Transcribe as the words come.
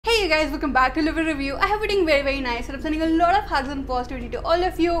Hey guys, welcome back to Libro review. I have been doing very nice and I'm sending a lot of hugs and positivity to all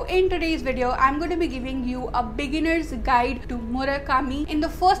of you. In today's video, I'm going to be giving you a beginner's guide to Murakami. In the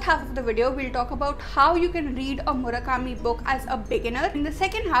first half of the video, we'll talk about how you can read a Murakami book as a beginner. In the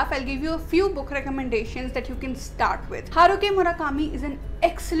second half, I'll give you a few book recommendations that you can start with. Haruki Murakami is an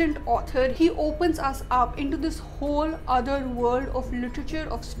excellent author. He opens us up into this whole other world of literature,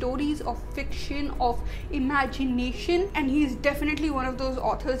 of stories, of fiction, of imagination, and he's definitely one of those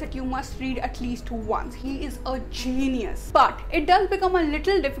authors that you must read at least once. He is a genius. But it does become a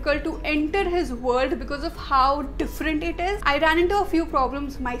little difficult to enter his world because of how different it is. I ran into a few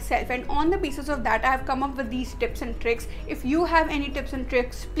problems myself, and on the basis of that, I have come up with these tips and tricks. If you have any tips and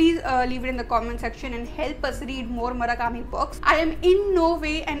tricks, please leave it in the comment section and help us read more Murakami books. I am in no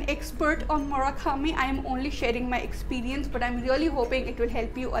way an expert on Murakami. I am only sharing my experience, but I'm really hoping it will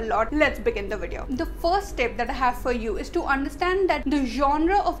help you a lot. Let's begin the video. The first tip that I have for you is to understand that the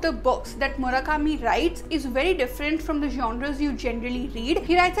genre of the books that Murakami writes is very different from the genres you generally read.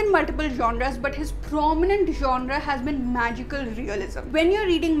 He writes in multiple genres, but his prominent genre has been magical realism. When you're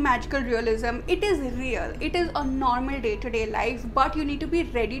reading magical realism, it is real. It is a normal day-to-day life, but you need to be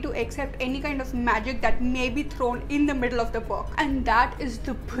ready to accept any kind of magic that may be thrown in the middle of the book. And that is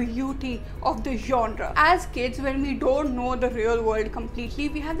the beauty of the genre. As kids, when we don't know the real world completely,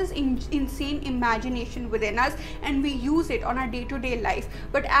 we have this insane imagination within us and we use it on our day-to-day life.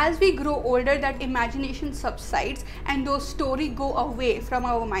 But as we grow older, that imagination subsides and those stories go away from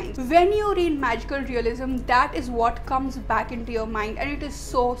our minds. When you read magical realism, that is what comes back into your mind, and it is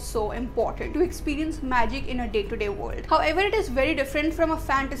so important to experience magic in a day-to-day world. However, it is very different from a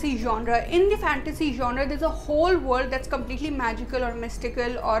fantasy genre. In the fantasy genre, there's a whole world that's completely magical or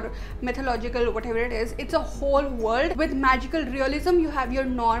mystical or mythological, whatever it is. It's a whole world. With magical realism, you have your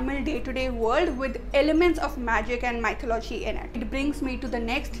normal day-to-day world with elements of magic and mythology in it. It brings me to the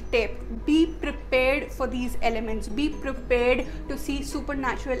next tip. Be prepared for these elements. Be prepared to see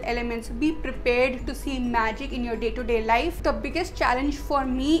supernatural elements. Be prepared to see magic in your day-to-day life. The biggest challenge for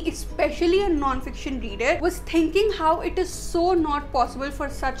me, especially a non-fiction reader, was thinking how it is so not possible for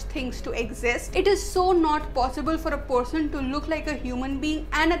such things to exist. It is so not possible for a person to look like a human being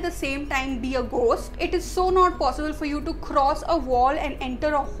and at the same time be a ghost. It is so not possible for you to cross a wall and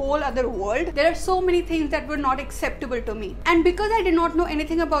enter a whole other world. There are so many things that were not acceptable to me, and because I did not know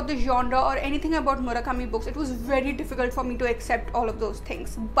anything about the genre or anything about Murakami books, it was very difficult for me to accept all of those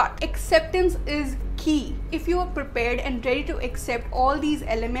things. But acceptance is key. If you are prepared and ready to accept all these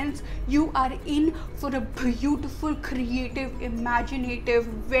elements, you are in for a beautiful, creative, imaginative,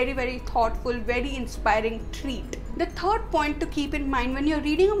 very thoughtful, very inspiring treat. The third point to keep in mind when you're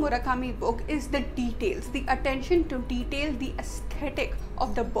reading a Murakami book is the details, the attention to detail, the aesthetic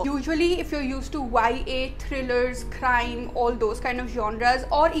of the book. Usually, if you're used to YA, thrillers, crime, all those kind of genres,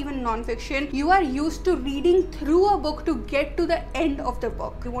 or even non-fiction, you are used to reading through a book to get to the end of the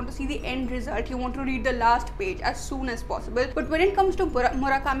book. You want to see the end result. You want to read the last page as soon as possible. But when it comes to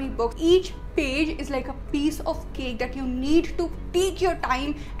Murakami books, each page is like a piece of cake that you need to take your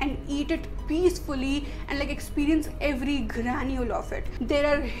time and eat it peacefully and like experience every granule of it. There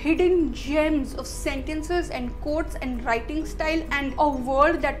are hidden gems of sentences and quotes and writing style and a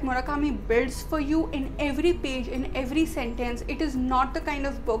world that Murakami builds for you in every page, in every sentence. It is not the kind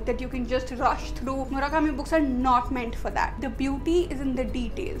of book that you can just rush through. Murakami books are not meant for that. The beauty is in the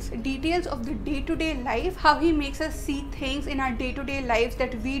details. Details of the day-to-day life, how he makes us see things in our day-to-day lives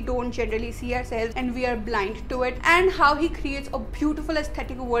that we don't generally see ourselves and we are blind to it, and how he creates a beautiful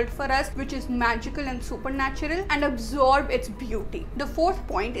aesthetic world for us which is magical and supernatural and absorb its beauty. The fourth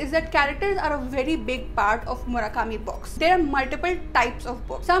point is that characters are a very big part of Murakami books. There are multiple types of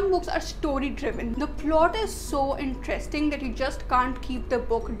books. Some books are story driven. The plot is so interesting that you just can't keep the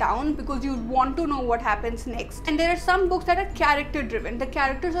book down because you want to know what happens next. And there are some books that are character driven. The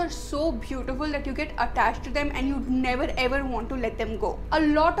characters are so beautiful that you get attached to them and you never ever want to let them go. A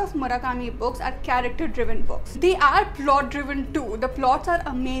lot of Murakami books are character driven books. They are plot driven too. The plots are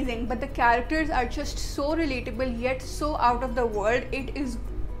amazing, but the characters are just so relatable yet so out of the world. It is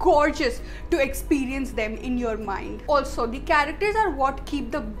gorgeous to experience them in your mind. Also, the characters are what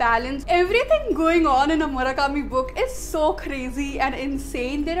keep the balance. Everything going on in a Murakami book is so crazy and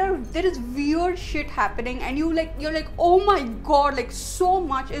insane. There is weird shit happening and you're like, oh my god, like so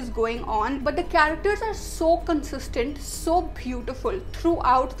much is going on. But the characters are so consistent, so beautiful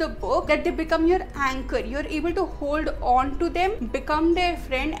throughout the book that they become your anchor. You're able to hold on to them, become their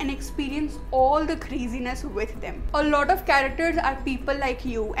friend and experience all the craziness with them. A lot of characters are people like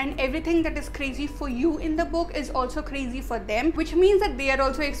you you, and everything that is crazy for you in the book is also crazy for them, which means that they are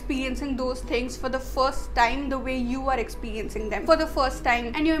also experiencing those things for the first time the way you are experiencing them for the first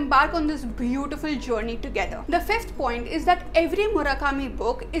time, and you embark on this beautiful journey together. The fifth point is that every Murakami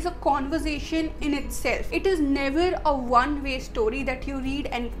book is a conversation in itself. It is never a one-way story that you read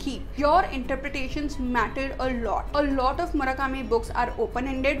and keep. Your interpretations matter a lot. A lot of Murakami books are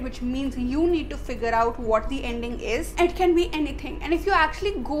open-ended, which means you need to figure out what the ending is. It can be anything, and if you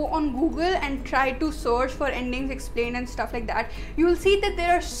actually go on Google and try to search for endings explained and stuff like that, you will see that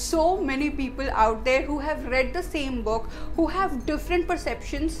there are so many people out there who have read the same book, who have different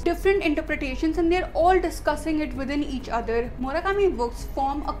perceptions, different interpretations, and they're all discussing it within each other. Murakami books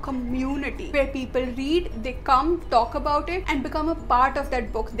form a community where people read, they come, talk about it, and become a part of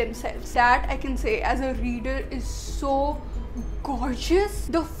that book themselves. That, I can say, as a reader, is so gorgeous.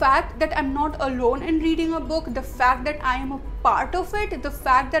 The fact that I'm not alone in reading a book, the fact that I am a part of it, the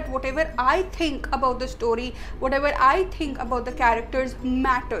fact that whatever I think about the story, whatever I think about the characters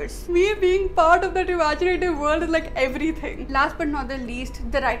matters. Me being part of that imaginative world is like everything. Last but not the least,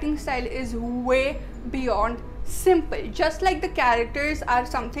 the writing style is way beyond simple. Just like the characters are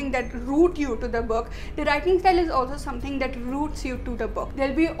something that root you to the book, the writing style is also something that roots you to the book.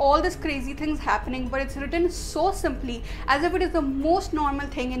 There'll be all these crazy things happening, but it's written so simply, as if it is the most normal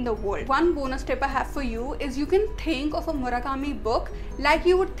thing in the world. One bonus tip I have for you is you can think of a Murakami book like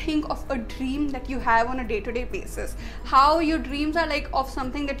you would think of a dream that you have on a day-to-day basis. How your dreams are like of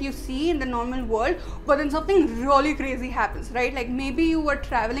something that you see in the normal world, but then something really crazy happens, right? Like maybe you were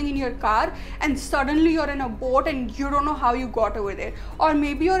traveling in your car and suddenly you're in a boat and you don't know how you got over there, or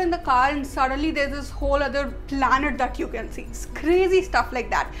maybe you're in the car and suddenly there's this whole other planet that you can see. It's crazy stuff like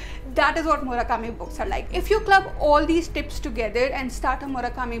that. That is what Murakami books are like. If you club all these tips together and start a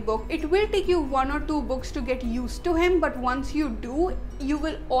Murakami book, it will take you 1 or 2 books to get used to him, but once you do, you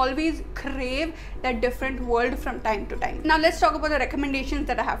will always crave that different world from time to time. Now let's talk about the recommendations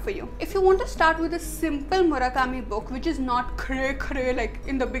that I have for you. If you want to start with a simple Murakami book, which is not cray like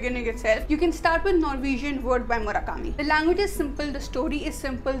in the beginning itself, you can start with Norwegian Wood by Murakami. The language is simple, the story is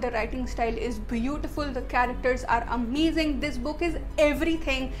simple, the writing style is beautiful, the characters are amazing. This book is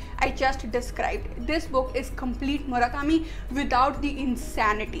everything I just described. This book is complete Murakami without the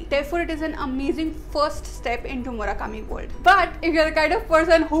insanity. Therefore, it is an amazing first step into Murakami world. But if you're the kind of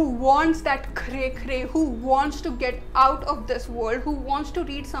person who wants that cray, who wants to get out of this world, who wants to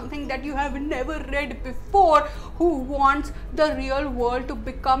read something that you have never read before, who wants the real world to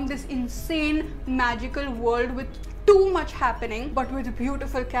become this insane magical world with too much happening but with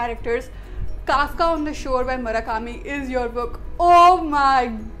beautiful characters, Kafka on the Shore by Murakami is your book. Oh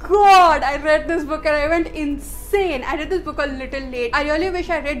my god, I read this book and I went insane. I read this book a little late. I really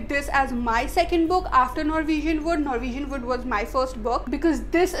wish I read this as my second book after Norwegian Wood. Norwegian Wood was my first book, because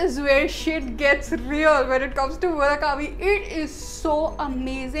this is where shit gets real when it comes to Murakami. It is so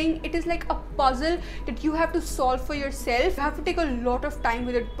amazing. It is like a puzzle that you have to solve for yourself. You have to take a lot of time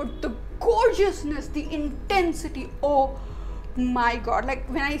with it, but the gorgeousness, the intensity, oh my god, like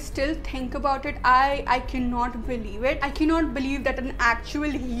when I still think about it, I cannot believe it. I cannot believe that an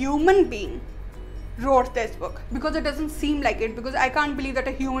actual human being wrote this book, because it doesn't seem like it, because I can't believe that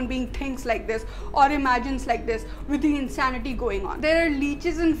a human being thinks like this or imagines like this with the insanity going on. There are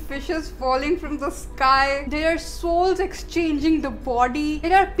leeches and fishes falling from the sky. There are souls exchanging the body.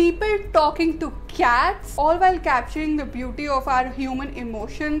 There are people talking to cats, all while capturing the beauty of our human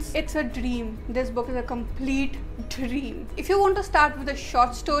emotions. It's a dream. This book is a complete dream. If you want to start with a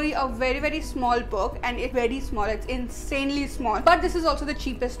short story, a very small book, and it's very small, it's insanely small, but this is also the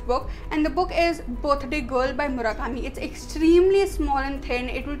cheapest book, and the book is Birthday Girl by Murakami. It's extremely small and thin.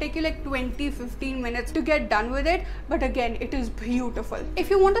 It will take you like 20-15 minutes to get done with it, but again, it is beautiful. If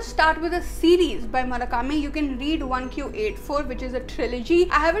you want to start with a series by Murakami, you can read 1Q84, which is a trilogy.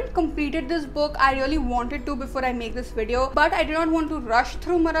 I haven't completed this book. I really wanted to before I make this video, but I did not want to rush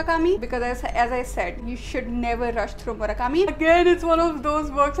through Murakami, because as I said, you should never rush through Murakami. Again, it's one of those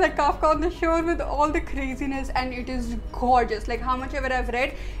books like Kafka on the Shore with all the craziness, and it is gorgeous. Like how much ever I've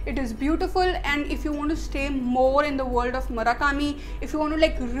read, it is beautiful. And if you want to stay more in the world of Murakami, if you want to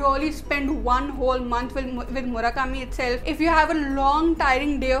like really spend one whole month with Murakami itself, if you have a long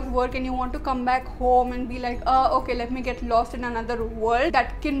tiring day of work and you want to come back home and be like, okay, let me get lost in another world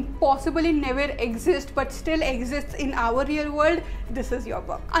that can possibly never exist but still exists in our real world, this is your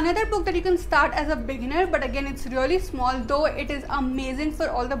book. Another book that you can start as a beginner, but again it's really small, though it is amazing for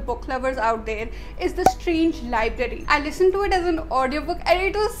all the book lovers out there, is The Strange Library. I listened to it as an audiobook and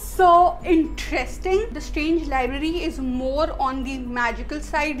it was so interesting. interesting, the Strange Library is more on the magical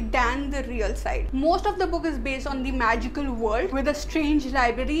side than the real side. Most of the book is based on the magical world with a strange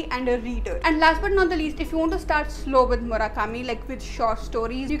library and a reader. And last but not the least, if you want to start slow with Murakami, like with short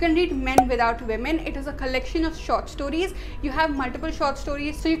stories, you can read Men Without Women. It is a collection of short stories. You have multiple short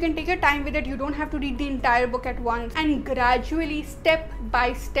stories, so you can take your time with it. You don't have to read the entire book at once, and gradually, step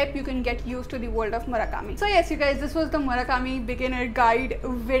by step, you can get used to the world of Murakami. So yes, you guys, this was the Murakami beginner guide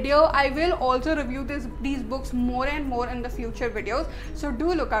video. I will also review these books more and more in the future videos, so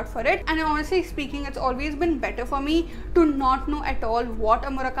do look out for it. And honestly speaking, it's always been better for me to not know at all what a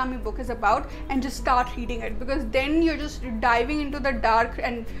Murakami book is about and just start reading it, because then you're just diving into the dark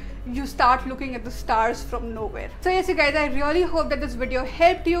and you start looking at the stars from nowhere. So yes, you guys, I really hope that this video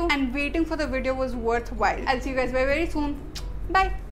helped you, and waiting for the video was worthwhile. I'll see you guys very, very soon. Bye.